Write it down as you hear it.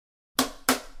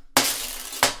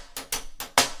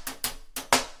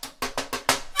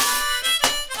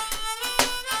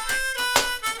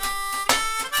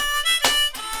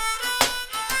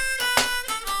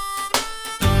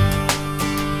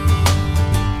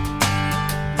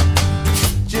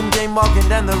came walking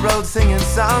down the road singing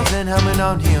songs and humming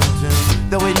on hymn tunes.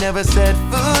 Though he never set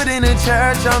foot in a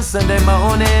church on Sunday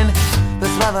morning, the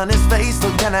smile on his face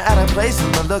looked kinda out of place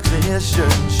from the looks of his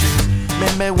shirt and shoes.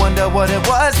 Made me wonder what it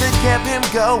was that kept him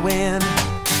going.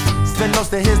 Spent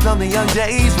most of his lonely young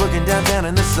days working downtown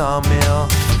in the sawmill,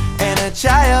 and a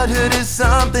childhood is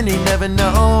something he'd never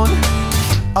known.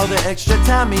 All the extra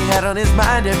time he had on his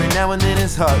mind, every now and then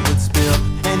his heart would spill,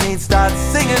 and he'd start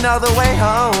singing all the way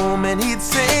home. And he'd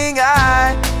sing,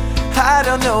 I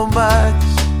don't know much,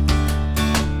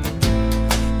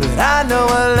 but I know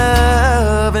a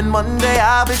love. And one day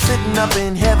I'll be sitting up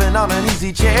in heaven on an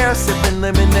easy chair, sipping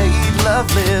lemonade.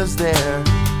 Love lives there.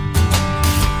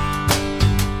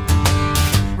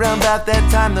 Round about that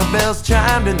time the bells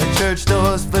chimed and the church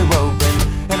doors flew open,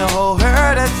 and a whole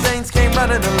herd of saints came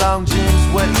running along Jim's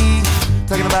way,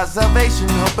 talking about salvation,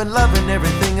 hope and love and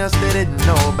everything else they didn't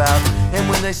know about. And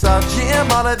when they saw Jim,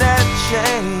 all of that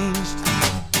changed.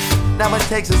 Now it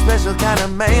takes a special kind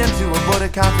of man to avoid a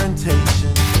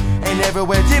confrontation, and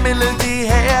everywhere Jimmy looked he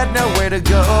had nowhere to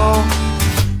go.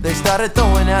 They started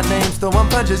throwing out names, throwing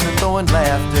punches and throwing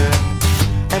laughter,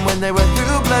 and when they were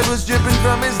through, blood was dripping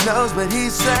from his nose. But he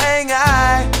sang,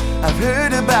 I've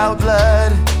heard about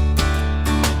blood,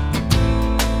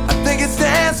 I think it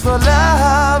stands for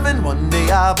love. And one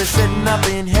day I'll be sitting up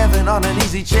in heaven on an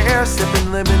easy chair,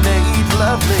 sipping lemonade.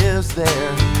 Love lives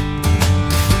there.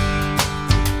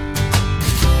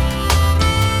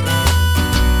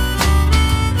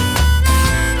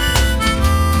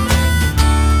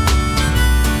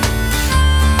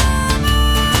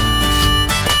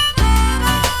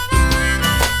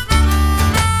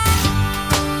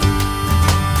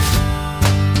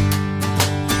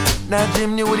 Now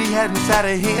Jim knew what he had inside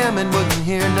of him and wouldn't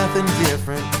hear nothing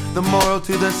different. The moral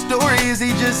to the story is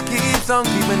he just keeps on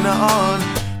keeping on.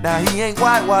 Now he ain't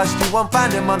whitewashed, you won't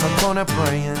find him on the corner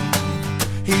praying.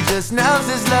 He just knows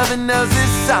his love and knows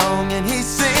his song, and he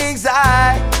sings,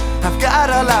 I've got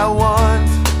all I want,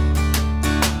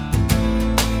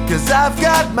 'cause I've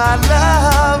got my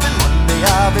love. And one day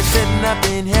I'll be sitting up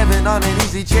in heaven on an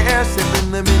easy chair,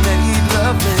 sipping lemonade.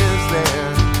 Love lives there.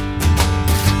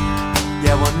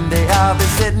 Yeah, one day I'll be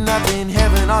sitting up in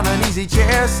heaven on an easy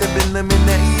chair, sipping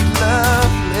lemonade.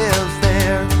 Love lives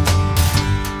there.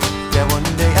 Yeah, one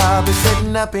day I'll be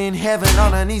sitting up in heaven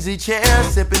on an easy chair,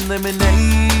 sipping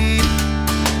lemonade.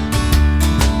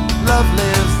 Love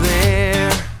lives there.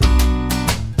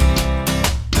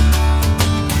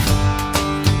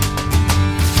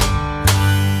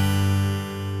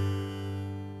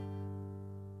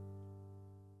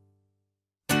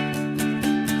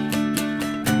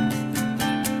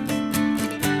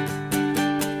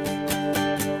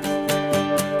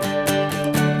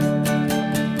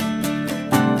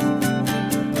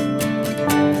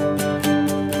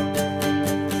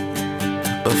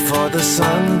 Before the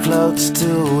sun floats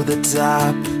to the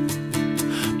top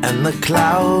and the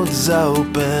clouds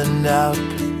open up,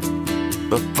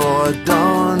 before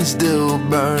dawn's dew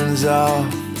burns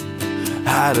off,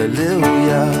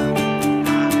 hallelujah.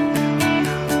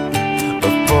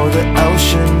 Before the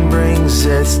ocean brings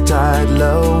its tide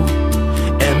low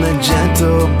and the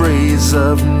gentle breeze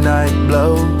of night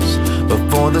blows,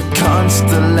 before the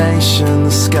constellation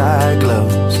the sky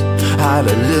glows,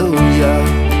 hallelujah.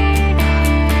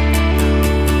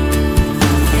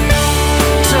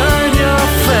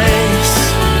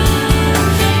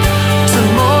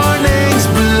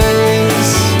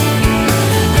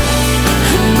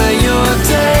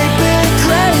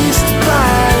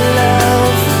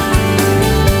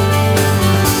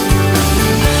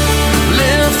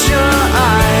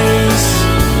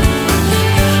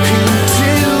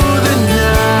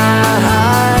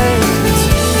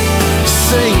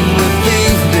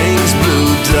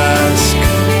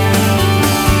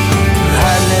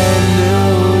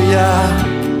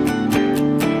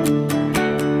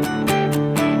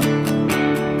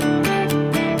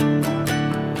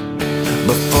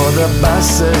 Before the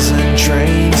buses and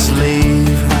trains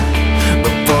leave,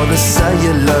 before the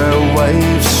cellular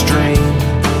waves stream,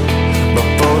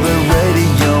 before the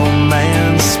radio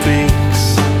man speaks,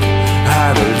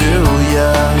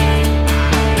 hallelujah.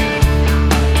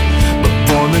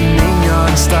 Before the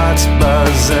neon starts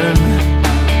buzzing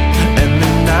and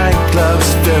the nightclubs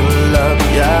fill up,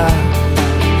 yeah.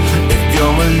 If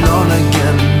you're alone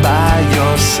again by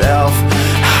yourself,